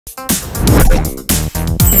నమస్తే,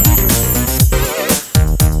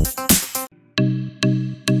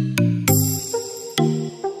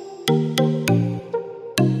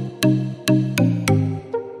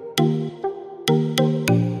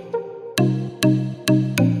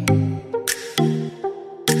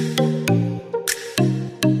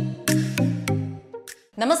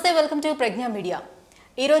 welcome to Pragna media.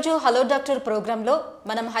 ఈరోజు hello doctor ప్రోగ్రాంలో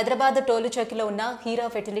మనం హైదరాబాద్ టోలిచౌకిలో ఉన్న హీరా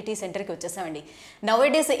ఫెర్టిలిటీ సెంటర్కి వచ్చేసామండి.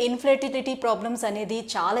 నౌఏడేస్ ఇన్ఫెర్టిలిటీ ప్రాబ్లమ్స్ అనేది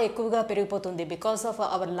చాలా ఎక్కువగా పెరిగిపోతుంది because of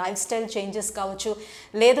our life style changes కావచ్చు,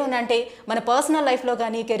 లేదు అంటే మన పర్సనల్ లైఫ్లో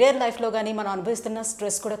కానీ కెరియర్ లైఫ్లో కానీ మనం అనుభవిస్తున్న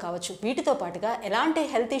స్ట్రెస్ కూడా కావచ్చు. వీటితో పాటుగా ఎలాంటి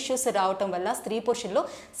హెల్త్ ఇష్యూస్ రావటం వల్ల స్త్రీ పురుషుల్లో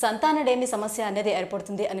సంతానలేమి సమస్య అనేది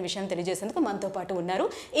ఏర్పడుతుంది అనే విషయం తెలియజేసేందుకు మనతో పాటు ఉన్నారు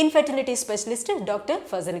ఇన్ఫెర్టిలిటీ స్పెషలిస్ట్ డాక్టర్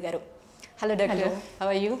ఫజల్ గారు. Hello doctor, how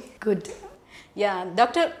are you? Good. Yeah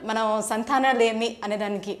doctor, మనం సంతానలేమి అనే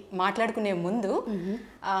దానికి మాట్లాడుకునే ముందు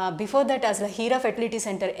బిఫోర్ దట్ అసలు హీరా ఫెర్టిలిటీ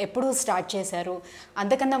సెంటర్ ఎప్పుడు స్టార్ట్ చేశారు,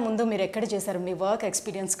 అంతకన్నా ముందు మీరు ఎక్కడ చేశారు, మీ వర్క్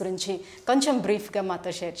ఎక్స్పీరియన్స్ గురించి కొంచెం బ్రీఫ్గా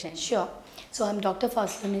మాతో షేర్ చేయండి. Sure. So I'm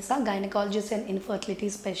Dr.Fazalunnisa, gynaecologist and infertility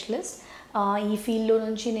specialist. ఈ ఫీల్డ్లో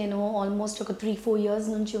నుంచి నేను ఆల్మోస్ట్ ఒక 3-4 years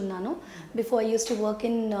నుంచి ఉన్నాను. Before I use to work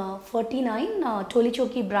in 49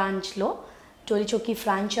 Tolichowki బ్రాంచ్లో, Tolichowki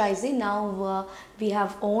franchisee. Now we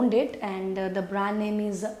have owned it and the brand name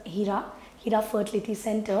is Hira Fertility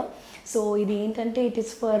Center. So ఇది ఏంటంటే it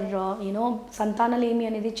is for సంతానలేమి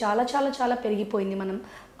అనేది చాలా చాలా చాలా పెరిగిపోయింది. మనం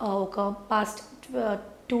ఒక పాస్ట్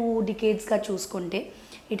 2 decadesగా చూసుకుంటే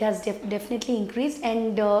it has definitely increased.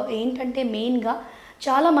 And ఏంటంటే మెయిన్గా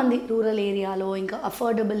చాలామంది రూరల్ ఏరియాలో ఇంకా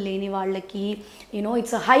అఫోర్డబుల్ లేని వాళ్ళకి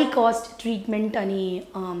it's a high cost treatment అని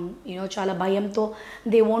చాలా భయంతో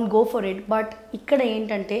they won't go for it. But ఇక్కడ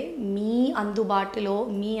ఏంటంటే మీ అందుబాటులో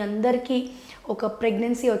మీ అందరికీ ఒక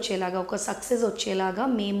ప్రెగ్నెన్సీ వచ్చేలాగా, ఒక సక్సెస్ వచ్చేలాగా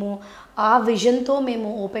మేము ఆ విజన్తో మేము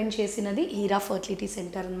ఓపెన్ చేసినది హీరా ఫర్టిలిటీ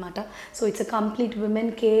సెంటర్ అనమాట. So it's a complete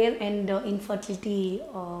women care and infertility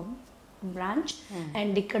branch.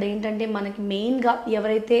 And ఇక్కడ ఏంటంటే మనకి మెయిన్గా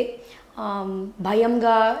ఎవరైతే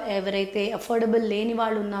భయంగా, ఎవరైతే అఫోర్డబుల్ లేని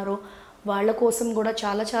వాళ్ళు ఉన్నారో వాళ్ళ కోసం కూడా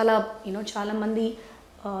చాలా చాలా చాలామంది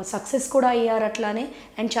సక్సెస్ కూడా అయ్యారు అట్లానే,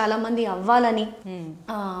 అండ్ చాలామంది అవ్వాలని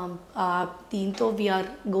దీంతో we are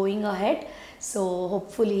going ahead. So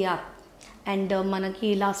hopefully yeah. And మనకి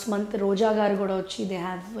లాస్ట్ మంత్ రోజా గారు కూడా వచ్చి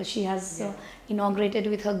she has inaugurated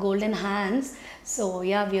with her golden hands. So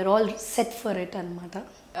yeah, we are all set for it అనమాట.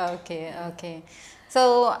 Okay okay. సో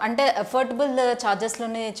అంటే అఫోర్డబుల్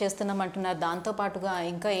ఛార్జెస్లోనే చేస్తున్నామంటున్నారు, దాంతోపాటుగా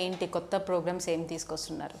ఇంకా ఏంటి కొత్త ప్రోగ్రామ్స్ ఏం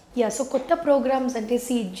తీసుకొస్తున్నారు? యా, సో కొత్త ప్రోగ్రామ్స్ అంటే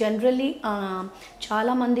జనరలీ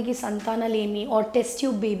చాలామందికి సంతానలేమి ఆర్ టెస్ట్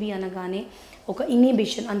ట్యూబ్ బేబీ అనగానే ఒక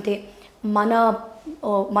ఇన్హిబిషన్, అంటే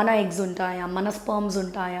మన ఎగ్స్ ఉంటాయా, మన స్పర్మ్స్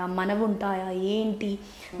ఉంటాయా, మనవి ఉంటాయా, ఏంటి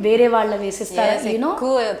వేరే వాళ్ళ వేసేస్తారా,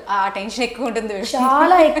 ఆ టెన్షన్ ఎక్కువ ఉంటుంది,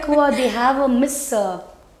 చాలా ఎక్కువ. They have a miss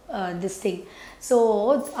this thing. So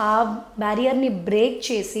ఆ బ్యారియర్ని బ్రేక్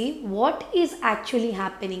చేసి వాట్ ఈజ్ యాక్చువల్లీ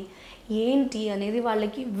హ్యాపెనింగ్ ఏంటి అనేది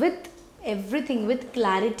వాళ్ళకి with everything, with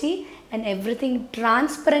clarity and everything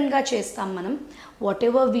ట్రాన్స్పరెంట్గా చేస్తాం మనం. What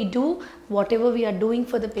ever we do, what ever we are doing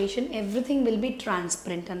for the patient, everything will be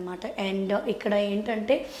transparent అనమాట. And ఇక్కడ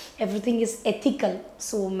ఏంటంటే ఎవ్రీథింగ్ ఈజ్ ఎథికల్.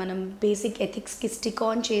 సో మనం బేసిక్ ఎథిక్స్కి స్టిక్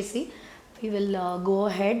ఆన్ చేసి we will go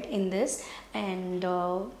head in this. And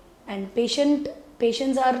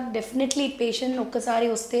patients are definitely, patient ఒక్కసారి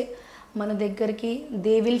వస్తే మన దగ్గరికి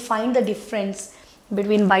they will find the difference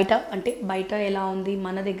between బయట ఎలా ఉంది,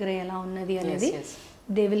 మన దగ్గర ఎలా ఉన్నది అనేది.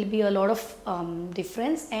 They will be a lot of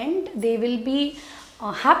difference and they will be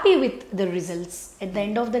happy with the results. At the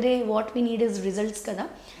end of the day what we need is results కదా.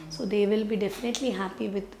 So they will be definitely happy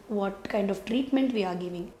with what kind of treatment we are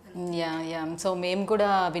giving. Yeah. So మేము కూడా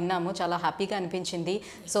విన్నాము, చాలా హ్యాపీగా అనిపించింది.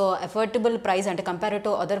 So affordable price అంటే compare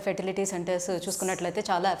to other fertility centres చూసుకున్నట్లయితే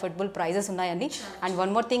చాలా అఫోర్డబుల్ ప్రైజెస్ ఉన్నాయండి. And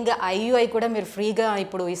one more thing, IUI కూడా మీరు ఫ్రీగా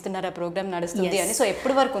ఇప్పుడు ఇస్తున్నారు, ఆ ప్రోగ్రామ్ నడుస్తుంది అని. సో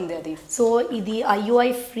ఎప్పటి వరకు ఉంది అది? సో ఇది ఐయుఐ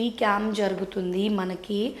ఫ్రీ క్యాంప్ జరుగుతుంది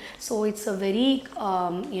మనకి. So it's a very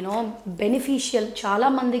beneficial.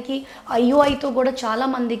 చాలామందికి ఐయుఐతో కూడా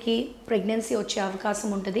చాలామందికి ప్రెగ్నెన్సీ వచ్చే అవకాశం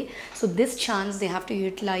ఉంటుంది. So this chance they have to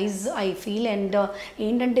utilise I feel. And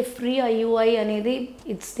ఏంటంటే ఫ్రీ ఐయుఐ అనేది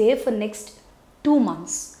it's they for next 2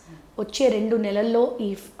 months. వచ్చే 2 నెలల్లో ఈ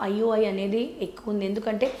ఐయుఐ అనేది ఎక్కువ ఉంది.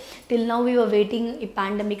 ఎందుకంటే till now we were waiting, ఈ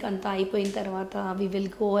పాండమిక్ అంతా అయిపోయిన తర్వాత వీ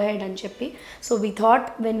విల్ గో అహెడ్ అని చెప్పి. So we thought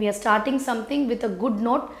when we are starting something with a good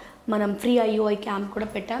note, మనం ఫ్రీ ఐయుఐ క్యాంప్ కూడా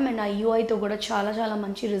పెట్టాం. అండ్ ఐయుఐతో కూడా చాలా చాలా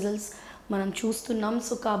మంచి రిజల్ట్స్ మనం చూస్తున్నాం.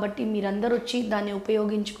 సో కాబట్టి మీరందరూ వచ్చి దాన్ని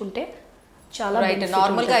ఉపయోగించుకుంటే చాలా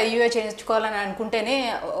నార్మల్గా ఐయుఐ చేయించుకోవాలని అనుకుంటేనే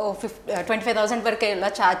 25,000 వరకు ఇలా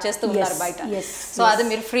ఛార్జ్ చేస్తూ ఉన్నారు బయట. సో అది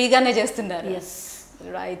మీరు ఫ్రీగానే చేస్తున్నారు.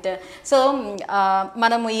 రైట్. సో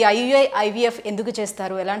మనము ఈ ఐవీఎఫ్ ఎందుకు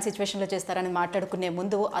చేస్తారు, ఎలాంటి సిచ్యువేషన్లో చేస్తారు అని మాట్లాడుకునే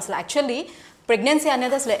ముందు అసలు యాక్చువల్లీ ప్రెగ్నెన్సీ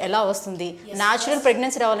అనేది అసలు ఎలా వస్తుంది, న్యాచురల్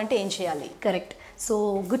ప్రెగ్నెన్సీ రావాలంటే ఏం చేయాలి? Correct. So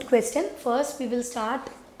good question. First we will start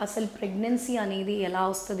అసలు ప్రెగ్నెన్సీ అనేది ఎలా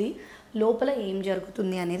వస్తుంది, లోపల ఏం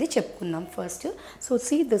జరుగుతుంది అనేది చెప్పుకుందాం first. So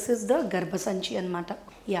see this is the గర్భసంచి అనమాట.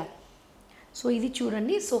 యా, సో ఇది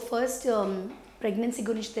చూడండి. సో ఫస్ట్ ప్రెగ్నెన్సీ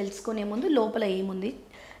గురించి తెలుసుకునే ముందు లోపల ఏముంది,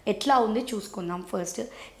 ఎట్లా ఉంది చూసుకుందాం ఫస్ట్.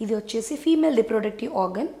 ఇది వచ్చేసి ఫీమేల్ రిప్రొడక్టివ్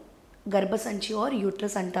ఆర్గన్, గర్భసంచి ఆర్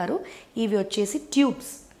యూట్రస్ అంటారు. ఇవి వచ్చేసి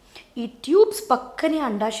ట్యూబ్స్. ఈ ట్యూబ్స్ పక్కనే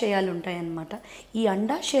అండాశయాలు ఉంటాయన్నమాట. ఈ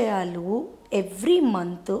అండాశయాలు ఎవ్రీ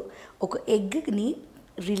మంత్ ఒక ఎగ్ని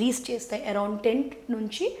రిలీజ్ చేస్తాయి. అరౌండ్ 10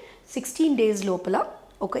 నుంచి 16 డేస్ లోపల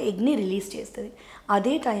ఒక ఎగ్ని రిలీజ్ చేస్తుంది.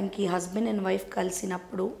 అదే టైంకి హస్బెండ్ అండ్ వైఫ్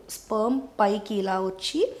కలిసినప్పుడు స్పర్మ్ పైకి ఇలా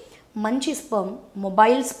వచ్చి మంచి స్పర్మ్,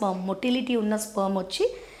 మొబైల్ స్పర్మ్, మొటిలిటీ ఉన్న స్పర్మ్ వచ్చి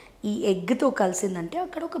ఈ ఎగ్తో కలిసిందంటే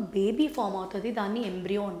అక్కడ ఒక బేబీ ఫామ్ అవుతుంది. దాన్ని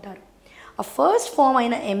ఎంబ్రియో అంటారు. ఆ ఫస్ట్ ఫామ్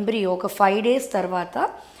అయిన ఎంబ్రియో ఒక 5 డేస్ తర్వాత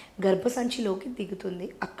గర్భసంచిలోకి దిగుతుంది.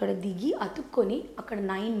 అక్కడ దిగి అతుక్కొని అక్కడ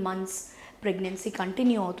 9 months ప్రెగ్నెన్సీ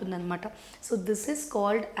కంటిన్యూ అవుతుందన్నమాట. So this is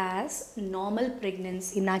called as normal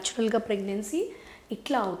pregnancy. న్యాచురల్గా ప్రెగ్నెన్సీ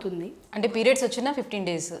ఇట్లా అవుతుంది. అంటే పీరియడ్స్ వచ్చిన 15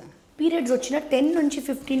 డేస్, పీరియడ్స్ వచ్చిన 10 నుంచి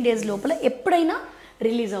 15 డేస్ లోపల ఎప్పుడైనా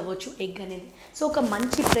రిలీజ్ అవ్వచ్చు ఎగ్ అనేది. సో ఒక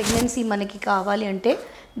మంచి ప్రెగ్నెన్సీ మనకి కావాలి అంటే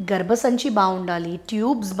గర్భసంచి బాగుండాలి,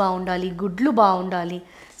 ట్యూబ్స్ బాగుండాలి, గుడ్లు బాగుండాలి,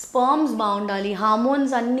 స్పర్మ్స్ బాగుండాలి,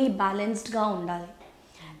 హార్మోన్స్ అన్నీ బ్యాలెన్స్డ్గా ఉండాలి.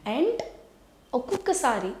 అండ్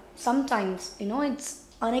ఒక్కొక్కసారి సమ్టైమ్స్ ఇట్స్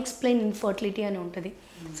అన్ఎక్స్ప్లెయిన్ ఇన్ఫర్టిలిటీ అని ఉంటుంది.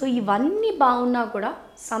 సో ఇవన్నీ బాగున్నా కూడా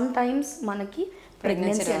సమ్టైమ్స్ మనకి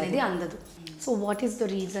ప్రెగ్నెన్సీ అనేది అందదు. So what is the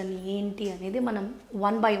reason ఏంటి అనేది మనం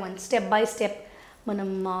 1 by 1 స్టెప్ బై స్టెప్ మనం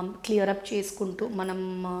క్లియర్ అప్ చేసుకుంటూ మనం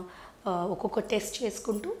ఒక్కొక్క టెస్ట్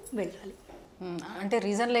చేసుకుంటూ వెళ్ళాలి. అంటే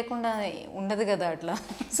రీజన్ లేకుండా ఉండదు కదా అట్లా.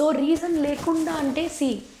 సో రీజన్ లేకుండా అంటే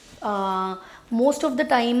most of the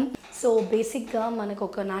time so బేసిక్గా మనకు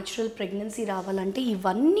ఒక న్యాచురల్ ప్రెగ్నెన్సీ రావాలంటే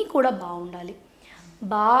ఇవన్నీ కూడా బాగుండాలి.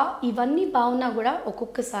 ఇవన్నీ బాగున్నా కూడా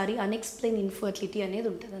ఒక్కొక్కసారి అన్ఎక్స్ప్లెయిన్ ఇన్ఫర్టిలిటీ అనేది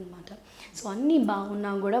ఉంటుంది అనమాట. సో అన్నీ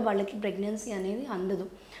బాగున్నా కూడా వాళ్ళకి ప్రెగ్నెన్సీ అనేది అందదు.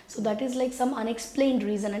 So that is like some unexplained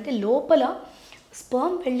reason. అంటే లోపల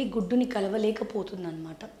స్పర్మ్ వెళ్ళి గుడ్డుని కలవలేకపోతుంది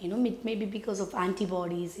అనమాట. It may be because of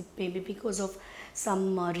antibodies, it may be because of some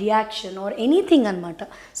reaction or anything అనమాట.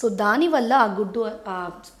 సో దానివల్ల ఆ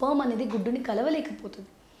స్పర్మ్ అనేది గుడ్డుని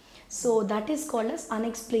కలవలేకపోతుంది. So that is called us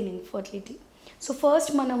unexplained infertility. So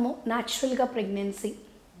first మనము న్యాచురల్గా ప్రెగ్నెన్సీ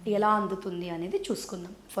ఎలా అందుతుంది అనేది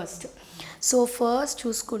చూసుకుందాం ఫస్ట్. సో ఫస్ట్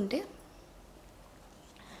చూసుకుంటే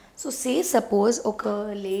సో సపోజ్ ఒక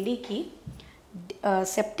లేడీకి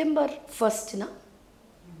సెప్టెంబర్ 1న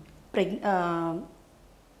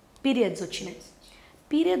పీరియడ్స్ వచ్చినాయి.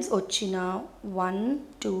 పీరియడ్స్ వచ్చిన 1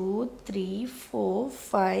 2 3 4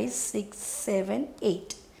 5 6 7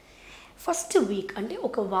 8 ఫస్ట్ వీక్ అంటే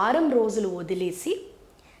ఒక వారం రోజులు వదిలేసి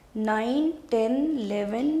 9 10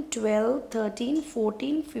 11 12 13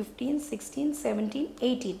 14 15 16 17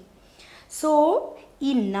 18. సో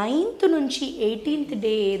ఈ 9th నుంచి 18th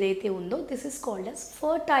డే ఏదైతే ఉందో this is called us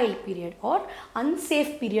fertile period are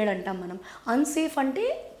unsafe period అంటాం మనం. అన్సేఫ్ అంటే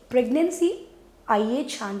ప్రెగ్నెన్సీ అయ్యే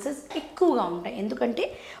ఛాన్సెస్ ఎక్కువగా ఉంటాయి. ఎందుకంటే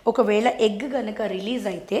ఒకవేళ ఎగ్ కనుక రిలీజ్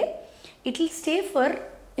అయితే it will stay for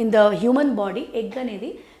in the human body. Egg అనేది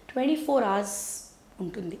 24 hours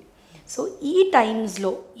ఉంటుంది. సో ఈ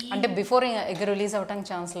టైమ్స్లో అంటే బిఫోర్ ఎగ్ రిలీజ్ అవడానికి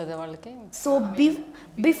ఛాన్స్ లేదా వాళ్ళకి? So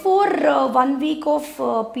before 1 week of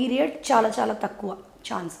period చాలా చాలా తక్కువ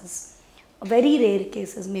chances. Very rare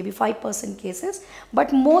cases, maybe 5% cases.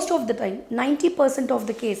 But most of the time 90% of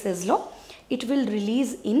the కేసెస్లో it will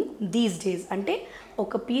release in these days. అంటే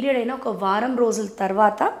ఒక పీరియడ్ అయినా ఒక వారం రోజుల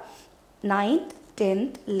తర్వాత 9th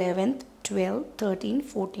 10th 11th 12 13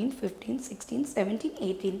 14 15 16 17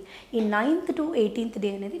 18 ఈ 9th to 18th డే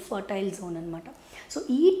అనేది ఫర్టైల్ జోన్ అనమాట. సో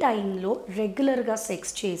ఈ టైంలో రెగ్యులర్గా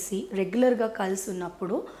సెక్స్ చేసి రెగ్యులర్గా కలిసి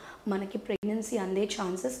ఉన్నప్పుడు మనకి ప్రెగ్నెన్సీ అందే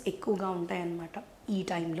ఛాన్సెస్ ఎక్కువగా ఉంటాయన్నమాట ఈ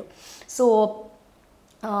టైంలో.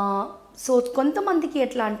 సో కొంతమందికి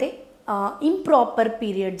ఎట్లా అంటే ఇంప్రాపర్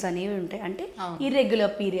పీరియడ్స్ అనేవి ఉంటాయి. అంటే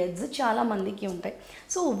ఇర్రెగ్యులర్ పీరియడ్స్ చాలామందికి ఉంటాయి.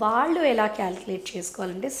 సో వాళ్ళు ఎలా క్యాలిక్యులేట్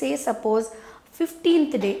చేసుకోవాలంటే సపోజ్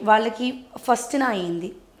 15th డే వాళ్ళకి ఫస్ట్న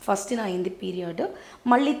అయింది పీరియడ్,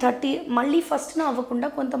 మళ్ళీ ఫస్ట్న అవ్వకుండా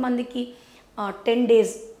కొంతమందికి 10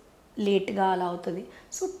 days లేట్గా అలా అవుతుంది.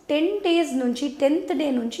 సో 10 days నుంచి 10th డే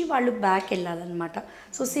నుంచి వాళ్ళు బ్యాక్ వెళ్ళాలన్నమాట.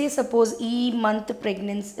 సో సపోజ్ ఈ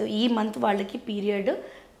మంత్ వాళ్ళకి పీరియడ్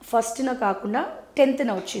ఫస్ట్న కాకుండా 10th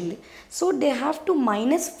వచ్చింది. So they have to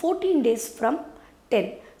 -14 days from 10.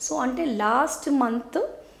 So అంటే లాస్ట్ మంత్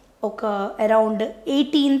ఒక అరౌండ్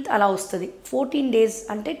 18th అలా వస్తుంది. 14 days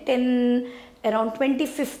అంటే అరౌండ్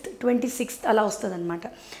 25th 26th అలా వస్తుంది అనమాట.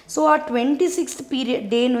 సో ఆ 26th పీరియడ్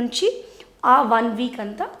డే నుంచి ఆ 1 వీక్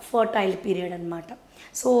అంతా ఫర్టైల్ పీరియడ్ అనమాట.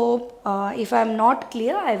 So if I'm not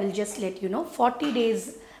clear I will just let you know 40 days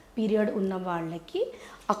period ఉన్న వాళ్ళకి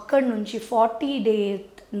అక్కడ నుంచి 40 days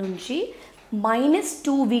నుంచి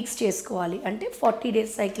 -2 weeks చేసుకోవాలి. అంటే 40 days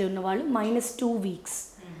సైకిల్ ఉన్న వాళ్ళు -2 weeks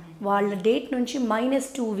వాళ్ళ డేట్ నుంచి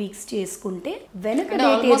 -2 weeks చేసుకుంటే వెనక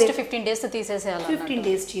డేట్ 15 days తీసేసేయాలి. 15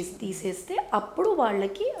 days తీసేస్తే అప్పుడు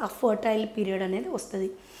వాళ్ళకి ఆ ఫర్టైల్ పీరియడ్ అనేది వస్తుంది.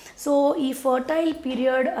 సో ఈ ఫర్టైల్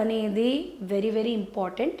పీరియడ్ అనేది వెరీ వెరీ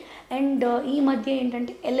ఇంపార్టెంట్. అండ్ ఈ మధ్య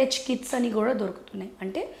ఏంటంటే LH కిట్స్ అని కూడా దొరుకుతున్నాయి.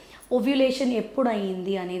 అంటే ఓవ్యులేషన్ ఎప్పుడు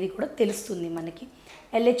అయ్యింది అనేది కూడా తెలుస్తుంది మనకి.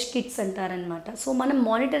 LH కిట్స్ అంటారనమాట. సో మనం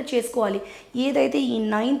మానిటర్ చేసుకోవాలి. ఏదైతే ఈ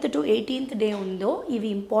 9th to 18th డే ఉందో ఇవి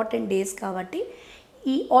ఇంపార్టెంట్ డేస్ కాబట్టి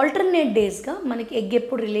ఈ ఆల్టర్నేట్ డేస్గా మనకి ఎగ్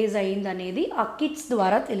ఎప్పుడు రిలీజ్ అయ్యింది అనేది ఆ కిట్స్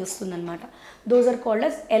ద్వారా తెలుస్తుంది అనమాట. Those are called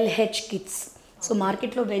us LH kits. So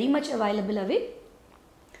మార్కెట్లో వెరీ మచ్ అవైలబుల్ అవి.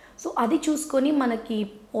 సో అది చూసుకొని మనకి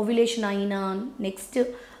ఓవ్యులేషన్ అయిన నెక్స్ట్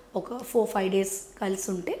ఒక 4-5 days కలిసి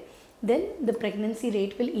ఉంటే then the pregnancy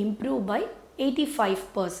rate will improve by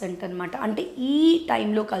 85% అనమాట. అంటే ఈ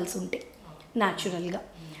టైంలో కలిసి ఉంటే న్యాచురల్గా.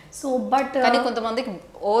 సో బట్ కానీ కొంతమందికి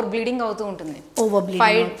ఓవర్ బ్లీడింగ్ అవుతూ ఉంటుంది. ఓవర్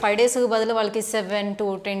బ్లీడింగ్ 5 days బదులు వాళ్ళకి 7 to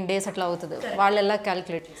 10 days అట్లా అవుతుంది. వాళ్ళు ఎలా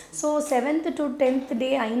calculate? So 7th to 10th day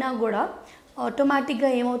అయినా కూడా ఆటోమేటిక్గా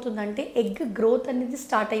ఏమవుతుందంటే ఎగ్ గ్రోత్ అనేది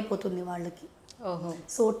స్టార్ట్ అయిపోతుంది వాళ్ళకి.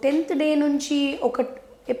 సో 10th డే నుంచి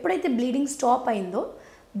ఎప్పుడైతే బ్లీడింగ్ స్టాప్ అయిందో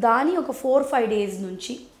దాని ఒక 4-5 days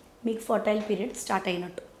నుంచి మీకు ఫర్టైల్ పీరియడ్ స్టార్ట్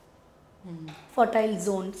అయినట్టు, ఫర్టైల్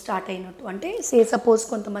జోన్ స్టార్ట్ అయినట్టు. అంటే సపోజ్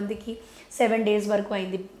కొంతమందికి 7 days వరకు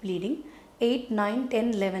అయింది బ్లీడింగ్, 8, 9, 10,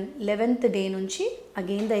 11th డే నుంచి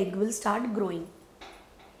again the egg will start growing.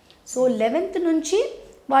 So 11th నుంచి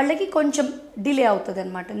వాళ్ళకి కొంచెం డిలే అవుతుంది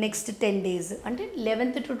అనమాట. నెక్స్ట్ 10 days అంటే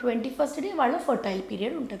 11th to 21st డే వాళ్ళ ఫర్టైల్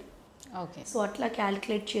పీరియడ్ ఉంటుంది. ఓకే. సో అట్లా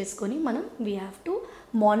క్యాలిక్యులేట్ చేసుకొని మనం వీ హ్యావ్ టు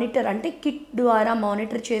మానిటర్. అంటే కిట్ ద్వారా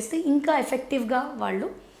మానిటర్ చేస్తే ఇంకా ఎఫెక్టివ్గా వాళ్ళు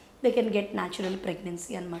they can get natural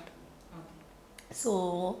pregnancy అనమాట. So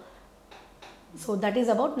that is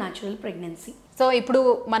about natural pregnancy. So ఇప్పుడు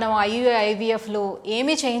మనం IVFలో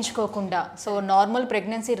ఏమీ చేయించుకోకుండా సో నార్మల్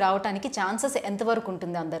ప్రెగ్నెన్సీ రావడానికి ఛాన్సెస్ ఎంతవరకు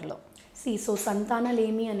ఉంటుంది అందరిలో? సో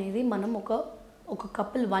సంతానలేమి అనేది మనం ఒక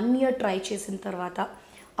కపుల్ 1 year ట్రై చేసిన తర్వాత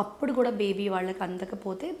అప్పుడు కూడా బేబీ వాళ్ళకి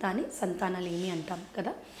అందకపోతే దాన్ని సంతానలేమి అంటాం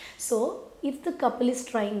కదా. So if the couple is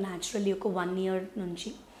trying naturally ఒక 1 year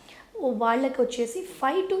నుంచి వాళ్ళకి వచ్చేసి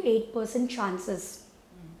 5 to 8% ఛాన్సెస్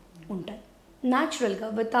ఉంటాయి న్యాచురల్గా,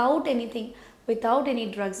 వితౌట్ ఎనీ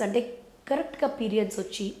డ్రగ్స్. అంటే కరెక్ట్గా పీరియడ్స్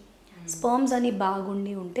వచ్చి స్పర్మ్స్ అని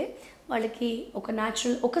బాగుండి ఉంటే వాళ్ళకి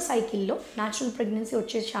ఒక సైకిల్లో న్యాచురల్ ప్రెగ్నెన్సీ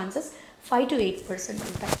వచ్చే ఛాన్సెస్ 5 to 8%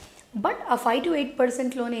 ఉంటాయి. బట్ ఆ 5 to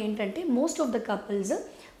 8%లోనే ఏంటంటే most of the couples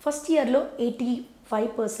first ఇయర్లో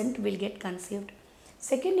 85% విల్ గెట్ కన్సీవ్డ్,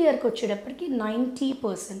 సెకండ్ ఇయర్కి వచ్చేటప్పటికి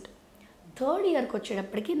 90%, థర్డ్ ఇయర్కి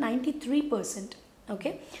వచ్చేటప్పటికి 93%.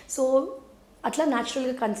 ఓకే. సో అట్లా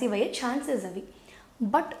న్యాచురల్గా కన్సీవ్ అయ్యే ఛాన్సెస్ అవి.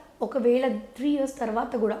 బట్ ఒకవేళ 3 years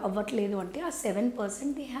తర్వాత కూడా అవ్వట్లేదు అంటే ఆ 7%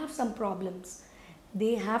 they have some problems. They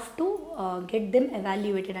have to get them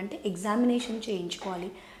evaluated. అంటే ఎగ్జామినేషన్ చేయించుకోవాలి,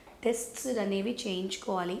 టెస్ట్స్ అనేవి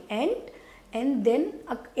చేయించుకోవాలి. అండ్ దెన్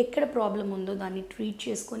ఎక్కడ ప్రాబ్లం ఉందో దాన్ని ట్రీట్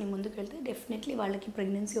చేసుకొని ముందుకు వెళ్తే డెఫినెట్లీ వాళ్ళకి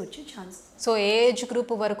ప్రెగ్నెన్సీ వచ్చే ఛాన్సెస్. సో ఏ ఏజ్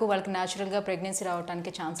గ్రూప్ వరకు వాళ్ళకి న్యాచురల్గా ప్రెగ్నెన్సీ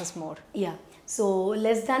రావడానికి chances more? Yeah. So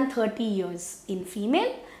less than 30 years in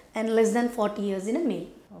female and less than 40 years in a male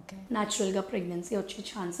న్యాచురల్గా ప్రెగ్నెన్సీ వచ్చే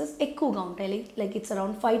ఛాన్సెస్ ఎక్కువగా ఉంటాయి. Like it's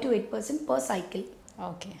around 5 to 8% per cycle.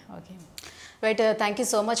 Okay. Right. Thank you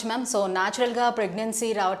so much ma'am. So న్యాచురల్గా pregnancy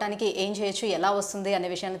రావడానికి ఏం చేయొచ్చు, ఎలా వస్తుంది అనే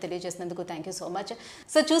విషయాన్ని తెలియజేసినందుకు thank you so much.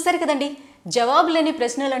 So చూసారు కదండి, జవాబు లేని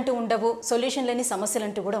ప్రశ్నలు అంటూ ఉండవు, సొల్యూషన్ లేని సమస్యలు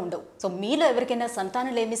అంటూ కూడా ఉండవు. సో మీలో ఎవరికైనా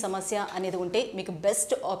సంతానలేమి సమస్య అనేది ఉంటే మీకు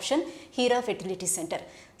best option Heera fertility centre.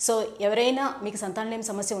 So ఎవరైనా మీకు సంతానలేమి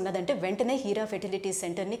సమస్య ఉన్నదంటే వెంటనే హీరా ఫెర్టిలిటీ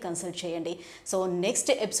సెంటర్ని కన్సల్ట్ చేయండి. సో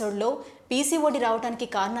నెక్స్ట్ ఎపిసోడ్లో PCOD రావడానికి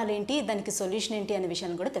కారణాలు ఏంటి, దానికి సొల్యూషన్ ఏంటి అనే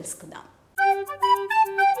విషయాన్ని కూడా తెలుసుకుందాం.